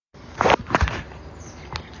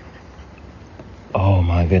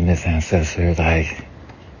my goodness, ancestors. I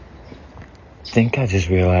think I just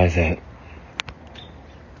realized that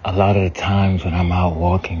a lot of the times when I'm out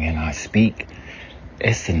walking and I speak,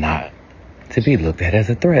 it's not to be looked at as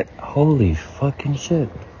a threat. Holy fucking shit.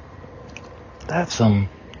 That's some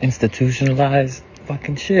institutionalized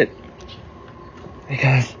fucking shit.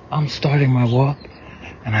 Because I'm starting my walk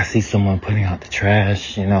and I see someone putting out the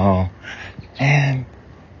trash, and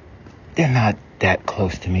they're not that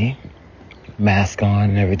close to me. Mask on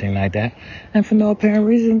and everything like that. And for no apparent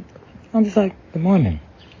reason, I'm just like, good morning.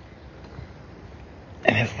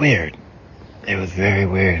 And it's weird. It was very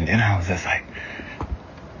weird. And then I was just like,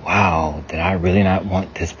 wow, did I really not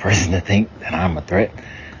want this person to think that I'm a threat?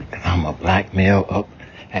 Because I'm a black male up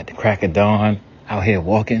at the crack of dawn, out here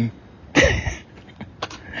walking.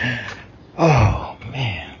 Oh,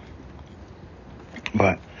 man.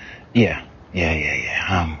 But, yeah.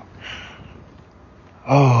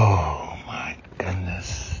 Oh, my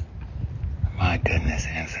goodness. My goodness,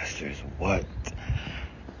 ancestors. What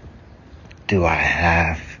do I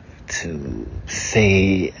have to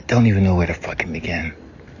say? Don't even know where to fucking begin.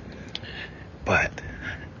 But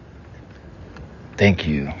thank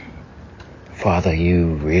you, Father.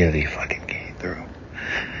 You really fucking came through.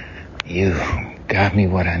 You got me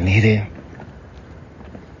what I needed.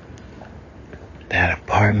 That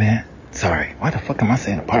apartment. Sorry, why the fuck am I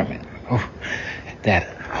saying apartment? Oh, that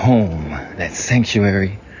home, that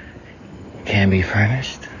sanctuary can be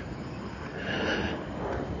furnished.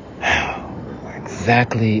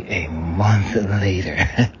 Exactly a month later.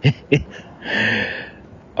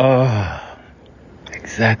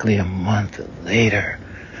 Exactly a month later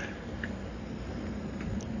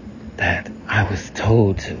that I was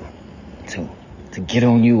told to get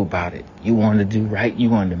on you about it. You wanted to do right. You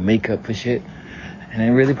wanted to make up for shit. And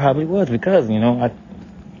it really probably was because,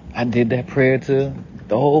 I did that prayer to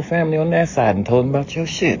the whole family on that side and told them about your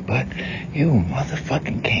shit. But you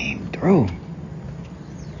motherfucking came through.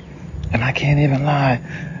 And I can't even lie.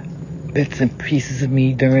 Bits and pieces of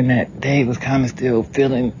me during that day was kind of still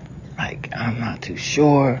feeling like I'm not too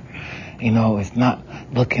sure. It's not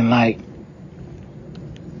looking like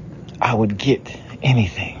I would get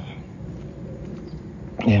anything.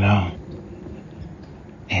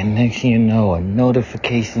 And next thing you know, a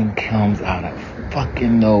notification comes out of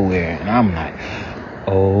fucking nowhere. And I'm like,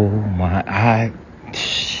 oh my,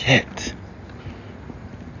 shit.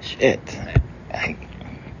 Like,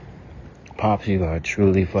 Pops, you are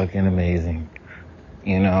truly fucking amazing.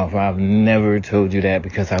 If I've never told you that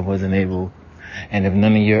because I wasn't able, and if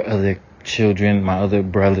none of your other children, my other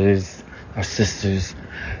brothers or sisters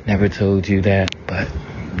never told you that, but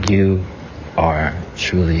you are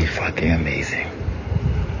truly fucking amazing.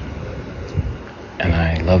 And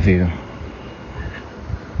I love you.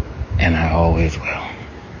 And I always will.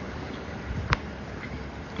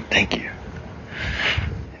 Thank you.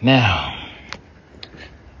 Now,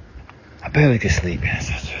 I barely could sleep,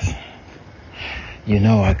 ancestors.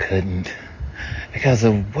 I couldn't. Because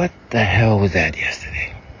of what the hell was that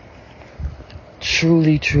yesterday?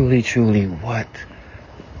 Truly, what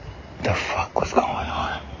the fuck was going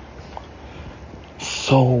on?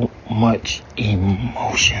 So much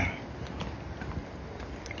emotion.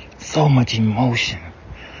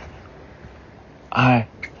 I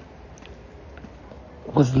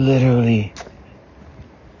was literally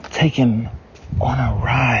taken on a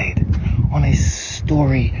ride, on a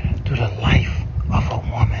story through the life of a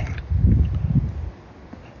woman,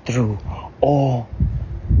 through all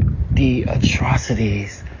the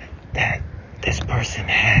atrocities that this person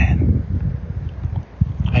had.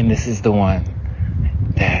 And this is the one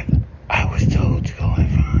that I was told to go and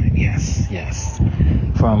find. Yes,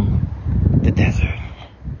 from the desert.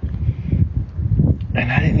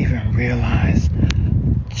 And I didn't even realize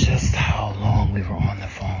just how long we were on the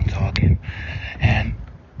phone talking. And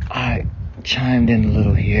I chimed in a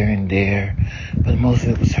little here and there, but most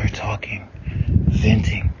of it was her talking,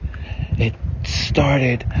 venting. It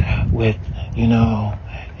started with,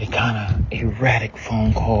 a kind of erratic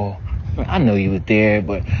phone call. I know you were there,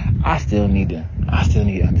 but I still need to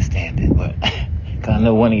understand it. But cause I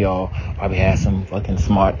know one of y'all probably had some fucking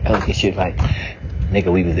smart, elegant shit like,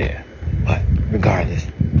 nigga, we was there. But regardless.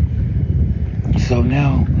 So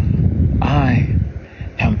now I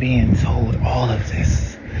am being told all of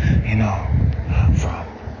this, from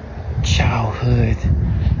childhood,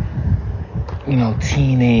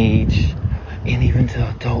 teenage, and even to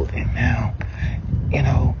adult, and now,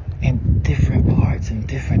 in different parts and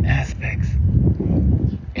different aspects.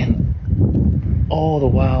 And all the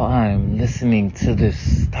while I'm listening to this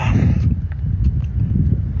stuff,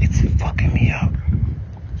 it's fucking me up.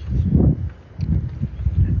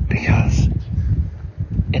 Because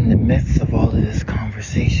midst of all of this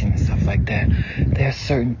conversation and stuff like that, there's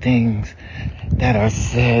certain things that are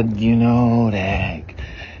said, that,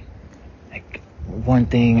 like, one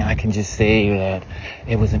thing I can just say that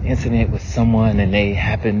it was an incident with someone and they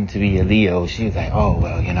happened to be a Leo. She was like, oh,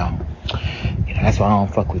 well, that's why I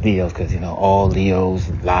don't fuck with Leos, because, all Leos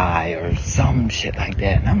lie or some shit like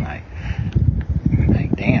that. And I'm like,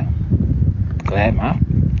 damn, glad my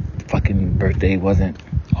fucking birthday wasn't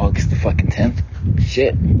August the fucking 10th.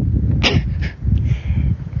 Shit.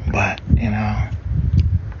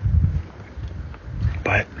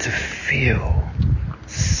 But to feel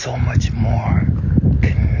so much more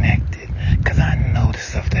connected, because I know the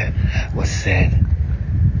stuff that was said,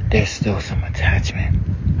 there's still some attachment.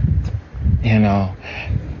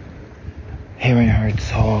 Hearing her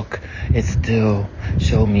talk, it still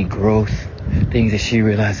showed me growth, things that she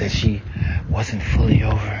realized that she wasn't fully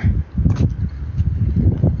over.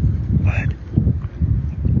 But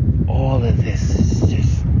all of this is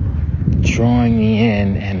just drawing me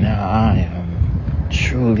in, and now I am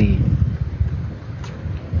truly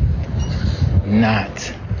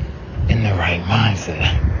not in the right mindset.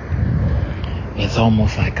 It's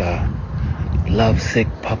almost like a lovesick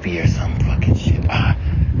puppy or some fucking shit.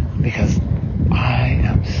 Because I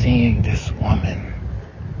am seeing this woman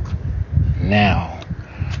now.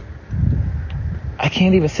 I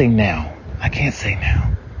can't even say now. I can't say now.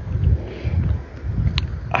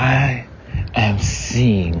 I am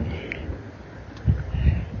seeing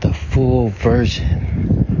the full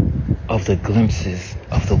version of the glimpses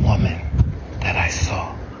of the woman that I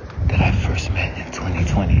saw, that I first met in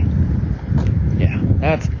 2020. Yeah,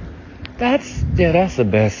 that's the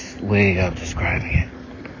best way of describing it.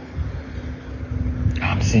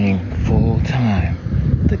 I'm seeing full time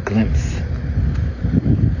the glimpse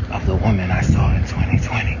of the woman I saw in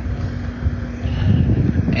 2020.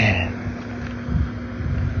 And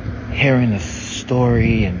hearing the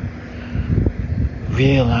story and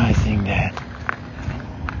realizing that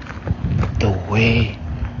the way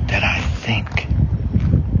that I think,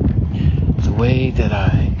 the way that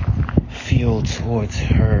I feel towards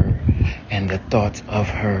her and the thoughts of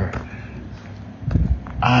her,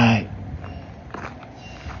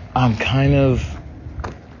 I'm kind of,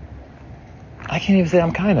 I can't even say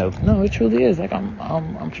I'm kind of, no, it truly is, like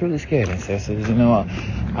I'm truly scared, ancestors.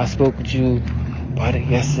 I spoke with you about it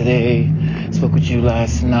yesterday, spoke with you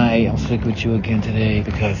last night, I'm speaking with you again today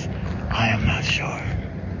because I am not sure.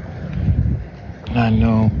 And I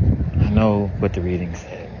know what the reading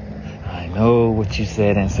said. I know what you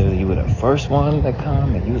said, and so you were the first one to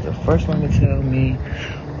come, and you were the first one to tell me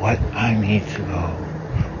what I need to go,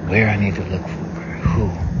 where I need to look for, who.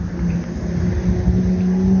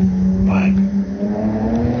 But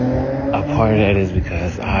a part of that is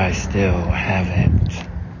because I still haven't,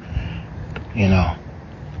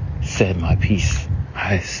 said my piece.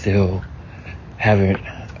 I still haven't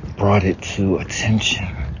brought it to attention,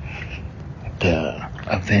 the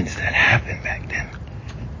events that happened back then.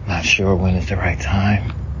 Not sure when is the right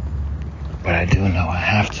time, but I do know I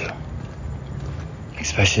have to.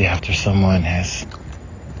 Especially after someone has,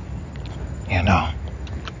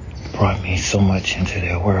 brought me so much into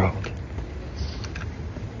their world.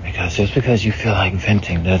 Because just because you feel like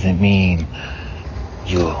venting doesn't mean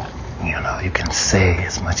you can say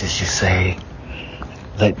as much as you say,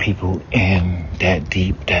 let people in that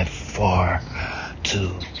deep, that far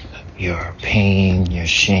to your pain, your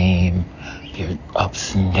shame, your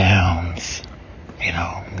ups and downs,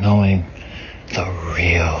 knowing the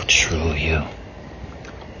real, true you.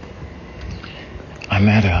 I'm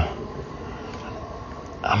at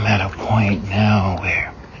a point now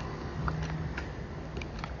where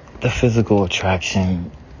the physical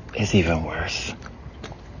attraction is even worse.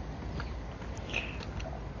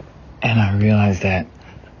 And I realized that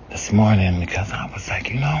this morning because I was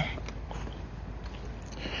like,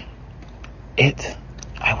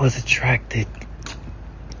 I was attracted,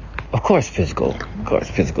 of course physical,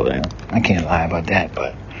 I can't lie about that,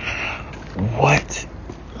 but what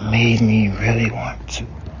made me really want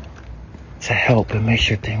to help and make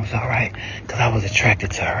sure things was alright, because I was attracted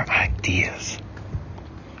to her ideas,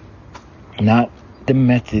 not the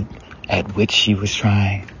method at which she was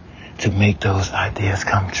trying to make those ideas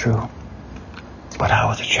come true, but I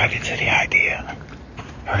was attracted to the idea,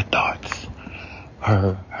 her thoughts,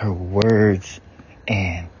 her words,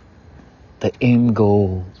 and the end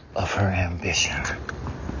goal of her ambition.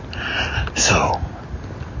 So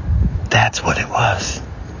that's what it was.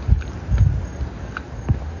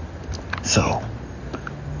 So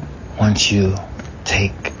once you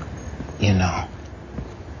take,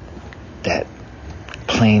 that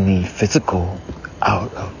plainly physical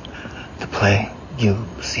out of the play, you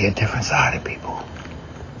see a different side of people.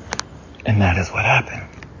 And that is what happened.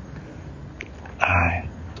 I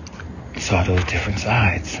saw those different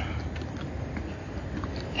sides.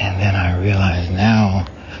 And then I realize now,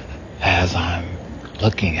 as I'm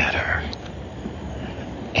looking at her,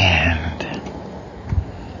 and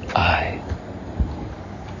I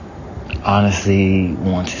honestly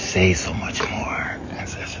want to say so much more,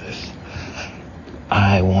 ancestors.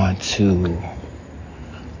 I want to,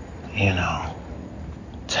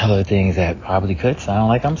 tell her things that probably could sound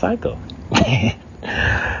like I'm psycho.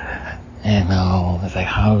 It's like,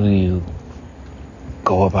 how do you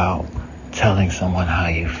go about telling someone how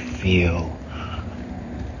you feel?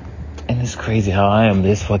 And it's crazy how I am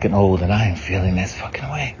this fucking old and I am feeling this fucking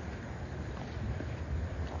way.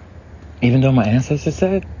 Even though my ancestors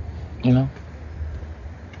said,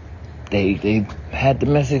 they had the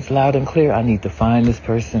message loud and clear. I need to find this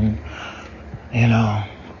person.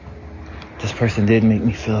 This person did make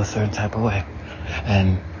me feel a certain type of way.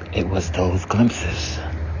 And it was those glimpses.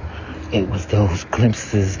 It was those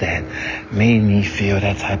glimpses that made me feel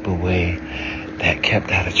that type of way that kept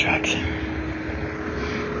that attraction.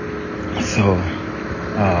 So,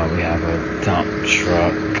 we have a dump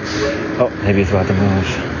truck. Oh, maybe it's about to move.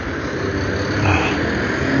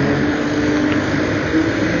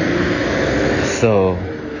 So,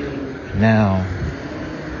 now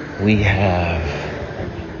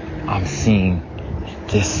I'm seeing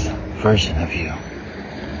this version of you.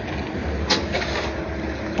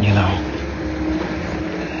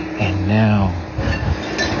 And now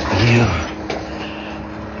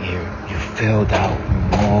you filled out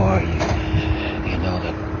more,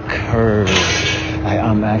 the curve.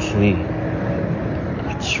 I'm actually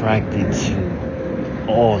attracted to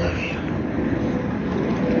all of you.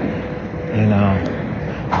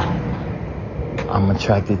 I'm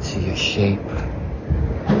attracted to your shape.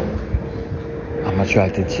 I'm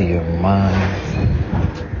attracted to your mind.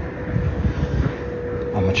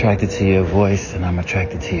 I'm attracted to your voice, and I'm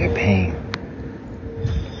attracted to your pain.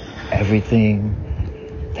 Everything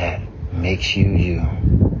that makes you you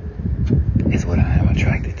is what I am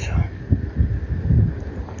attracted to.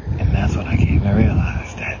 And that's what I came to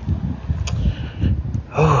realize, that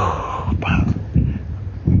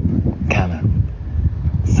kind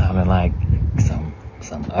of sounding like some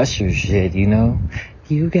Usher shit,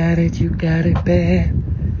 You got it bad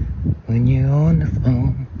when you're on the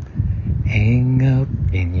phone. Hang up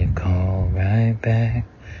and you call right back.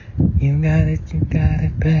 You got it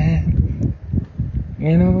bad.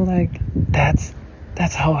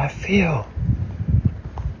 That's how I feel.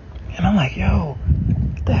 And I'm like, yo,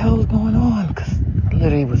 what the hell is going on? Because I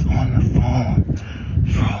literally was on the phone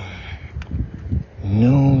from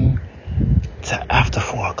noon to after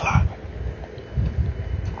 4 o'clock.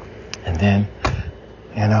 And then,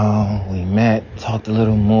 we met, talked a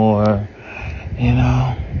little more, and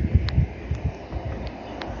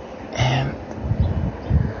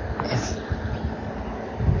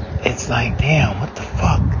it's like, damn, what the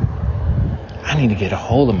fuck? I need to get a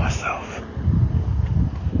hold of myself.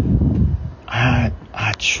 I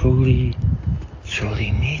truly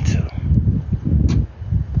need to.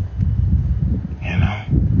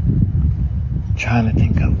 Trying to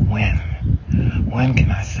think of when. When can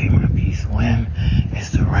I say my piece? When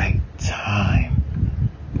is the right time?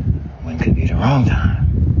 When could be the wrong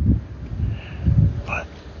time? But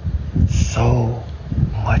so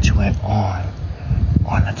much went on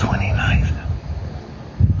the 29th.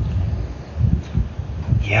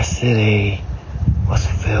 Yesterday was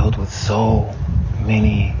filled with so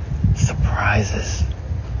many surprises.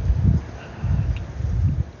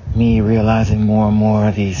 Me realizing more and more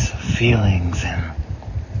of these feelings and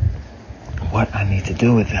what I need to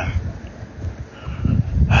do with them.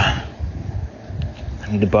 I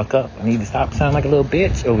need to buck up. I need to stop sounding like a little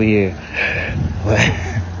bitch over here. But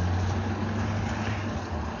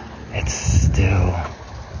it's still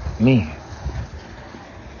me.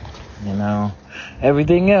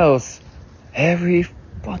 Everything else, every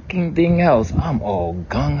fucking thing else, I'm all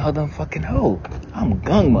gung motherfucking ho. I'm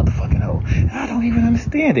gung motherfucking ho. And I don't even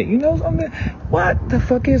understand it. Something? What the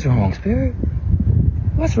fuck is wrong, spirit?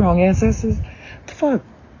 What's wrong, ancestors? What the fuck?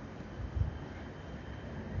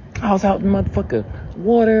 I was out in motherfucking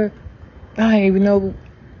water. I didn't even know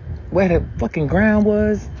where the fucking ground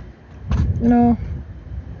was. The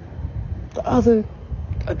other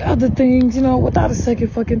things, without a second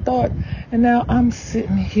fucking thought. And now I'm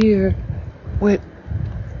sitting here with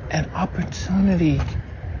an opportunity.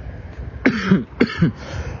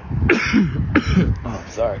 Oh,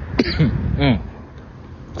 sorry.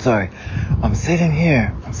 Sorry. I'm sitting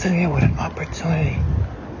here with an opportunity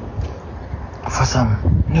for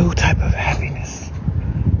some new type of happiness.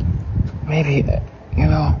 maybe, you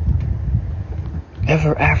know,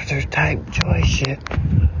 ever after type joy shit.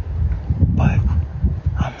 But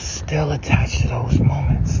I'm still attached to those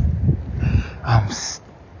moments.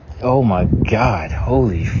 Oh my God,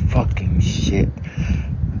 holy fucking shit.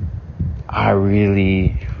 I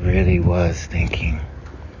really, really was thinking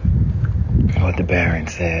what the Baron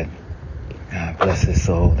said. God bless his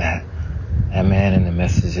soul. That man in the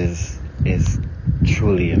messages is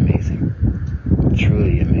truly amazing.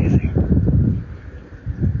 Truly amazing.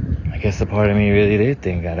 I guess a part of me really did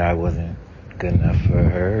think that I wasn't good enough for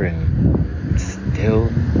her, and still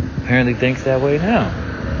apparently thinks that way now.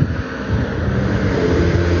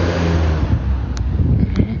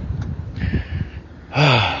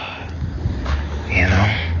 You know,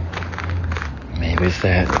 maybe it's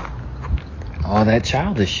all that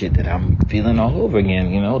childish shit that I'm feeling all over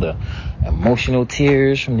again. You know, the emotional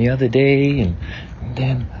tears from the other day, and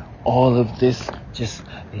then all of this just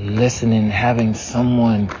listening, having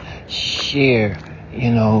someone share,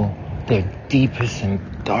 you know, their deepest and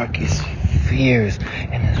darkest fears.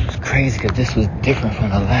 And this was crazy because this was different from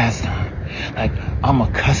the last time. Like, I'm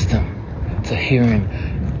accustomed to hearing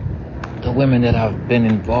the women that I've been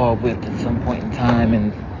involved with at some point in time,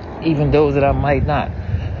 and even those that I might not,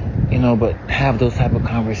 you know, but have those type of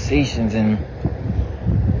conversations, and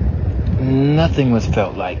nothing was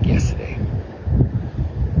felt like yesterday.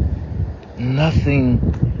 Nothing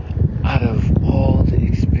out of all the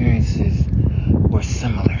experiences were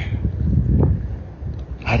similar.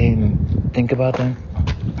 I didn't think about them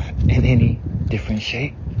in any different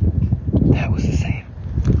shape. That was the same.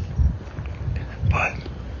 But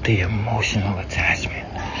the emotional attachment,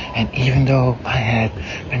 and even though I had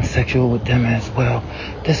been sexual with them as well,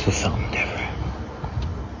 this was something different.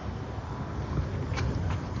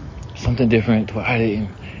 Something different where I didn't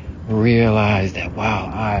realize that, wow,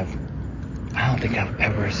 I don't think I've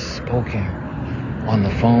ever spoken on the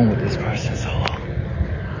phone with this person so long.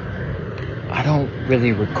 I don't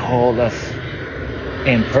really recall us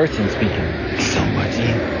in person speaking so much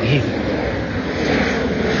either.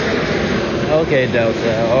 Okay,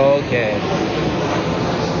 Delta, okay.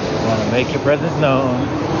 Want to make your presence known.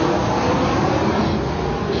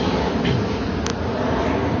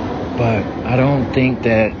 But I don't think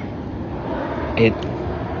that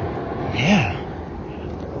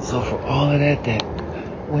So for all of that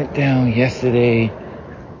went down yesterday,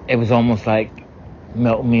 it was almost like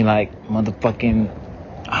melting me like motherfucking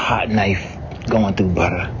a hot knife going through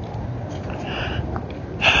butter.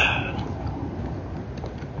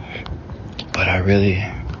 But I really,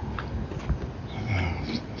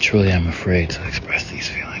 truly am afraid to express these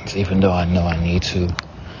feelings, even though I know I need to.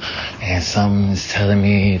 And something is telling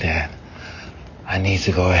me that I need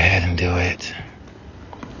to go ahead and do it.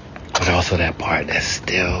 But also that part that's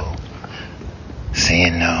still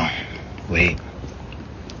saying no. Wait.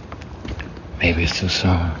 Maybe it's too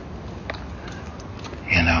soon.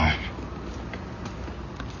 You know.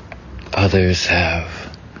 Others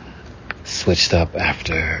have switched up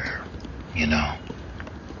after, you know,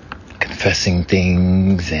 confessing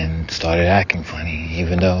things and started acting funny,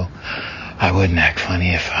 even though I wouldn't act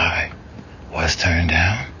funny if I was turned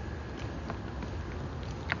down.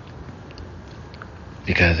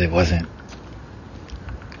 Because it wasn't,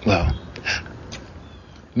 well,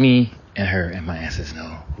 me and her and my ancestors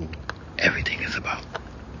know who everything is about.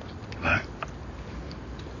 But,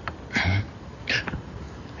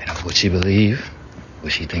 you know, would she believe?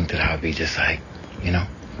 Would she think that I would be just like, you know,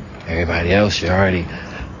 everybody else? She already,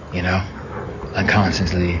 you know,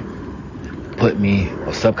 unconsciously put me,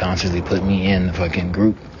 or subconsciously put me in the fucking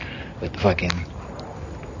group with the fucking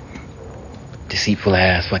deceitful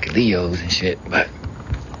ass fucking Leos and shit. But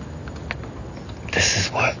this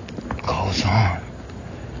is what goes on.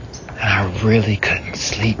 And I really couldn't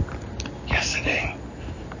sleep yesterday.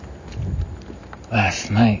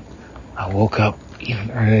 Last night, I woke up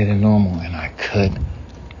even earlier than normal, and I could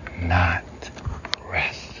not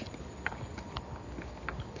rest.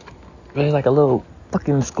 Really like a little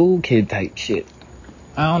fucking school kid type shit.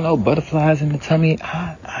 I don't know, butterflies in the tummy.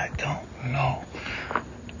 I don't know.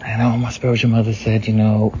 I know my spiritual mother said, you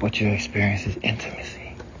know, what you experience is intimacy.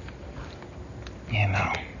 You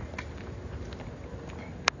know,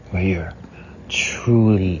 where you're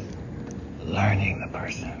truly learning the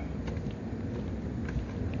person.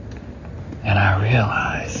 And I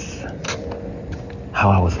realized how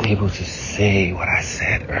I was able to say what I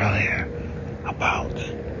said earlier about,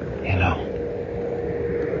 you know,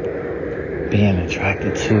 being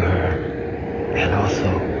attracted to her and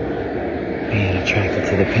also being attracted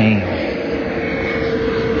to the pain.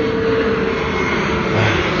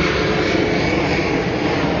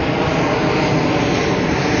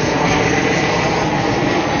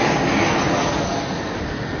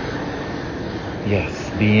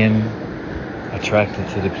 being attracted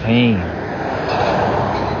to the pain.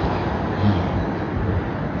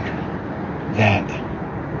 That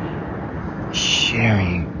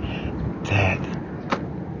sharing, that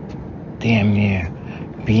damn near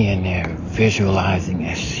being there, visualizing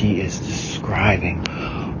as she is describing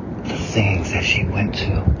the things that she went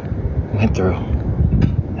through,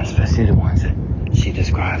 especially the ones that she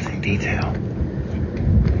describes in detail.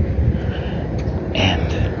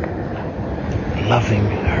 And loving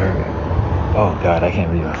her. Oh God, I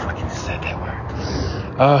can't believe I fucking said that word.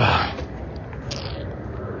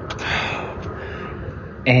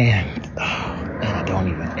 And I don't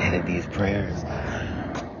even edit these prayers.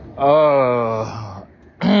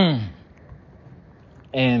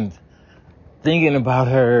 And thinking about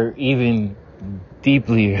her even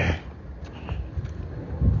deeper,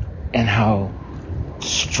 and how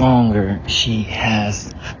stronger she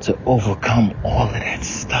has to overcome all of that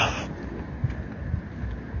stuff.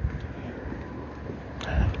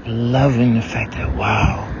 Loving the fact that,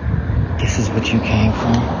 wow, this is what you came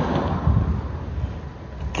from.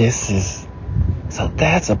 So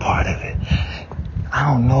that's a part of it.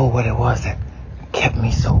 I don't know what it was that kept me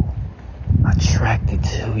so attracted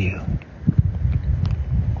to you.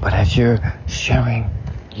 But as you're sharing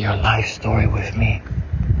your life story with me,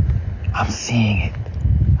 I'm seeing it.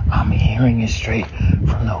 I'm hearing it straight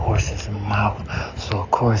from the horse's mouth. So of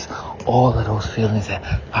course, all of those feelings that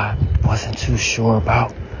I wasn't too sure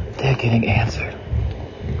about, they're getting answered.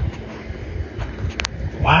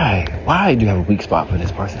 Why do you have a weak spot for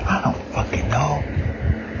this person? I don't fucking know.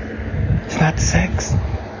 It's not sex.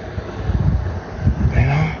 You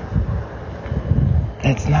know?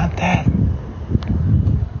 It's not that.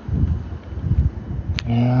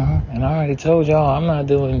 You know? And I already told y'all I'm not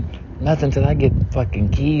doing nothing till I get fucking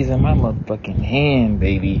keys in my motherfucking hand,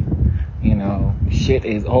 baby. You know, shit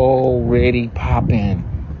is already popping.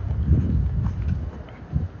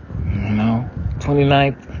 You know?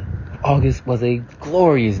 29th August was a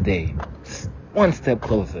glorious day. Just one step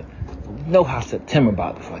closer. We know how September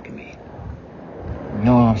about to fucking be. You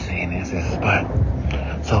know what I'm saying, ancestors? But,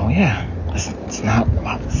 so yeah, it's not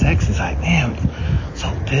about the sex. It's like, damn. So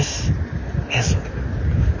this is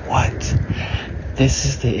what? This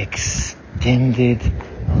is the extended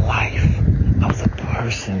life of the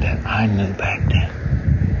person that I knew back then.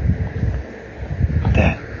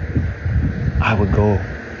 That I would go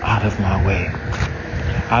out of my way.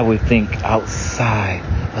 I would think outside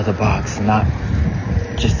of the box, not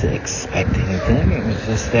just to expect anything. It was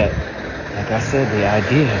just that, like I said, the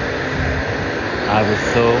idea. I was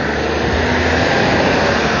so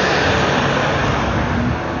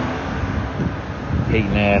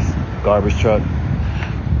hating ass garbage truck.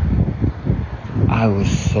 I was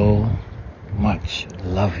so much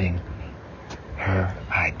loving her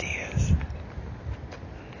ideas.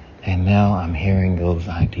 And now I'm hearing those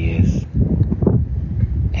ideas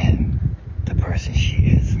and the person she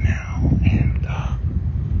is now. And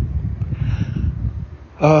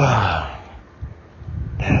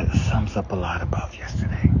that sums up a lot about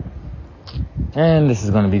yesterday. And this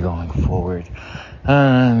is going to be going forward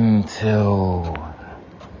until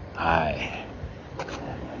I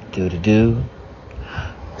do,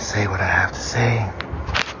 say what I have to say,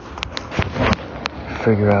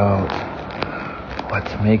 figure out what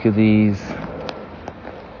to make of these,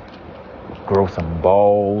 grow some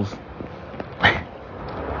balls.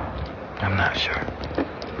 I'm not sure.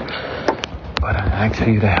 But I ask for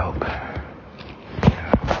you to help.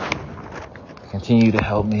 Continue to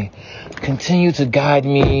help me. Continue to guide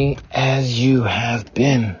me as you have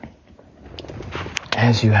been.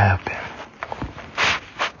 As you have been.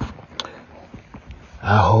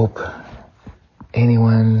 I hope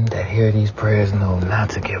anyone that hear these prayers know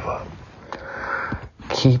not to give up.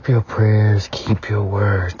 Keep your prayers, keep your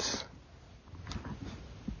words.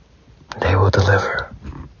 They will deliver.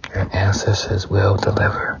 Your ancestors will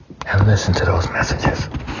deliver. And listen to those messages.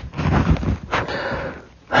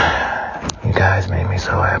 You guys made me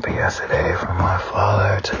so happy yesterday, from my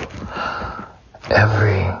father to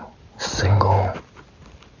every single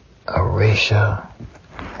Erasure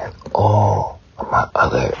and all of my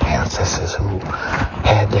other ancestors who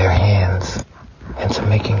had their hands into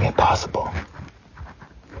making it possible.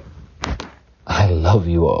 I love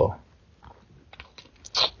you all.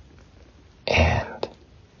 And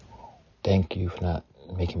thank you for not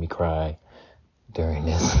making me cry during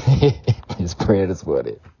this prayer this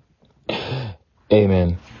morning.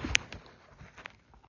 Amen.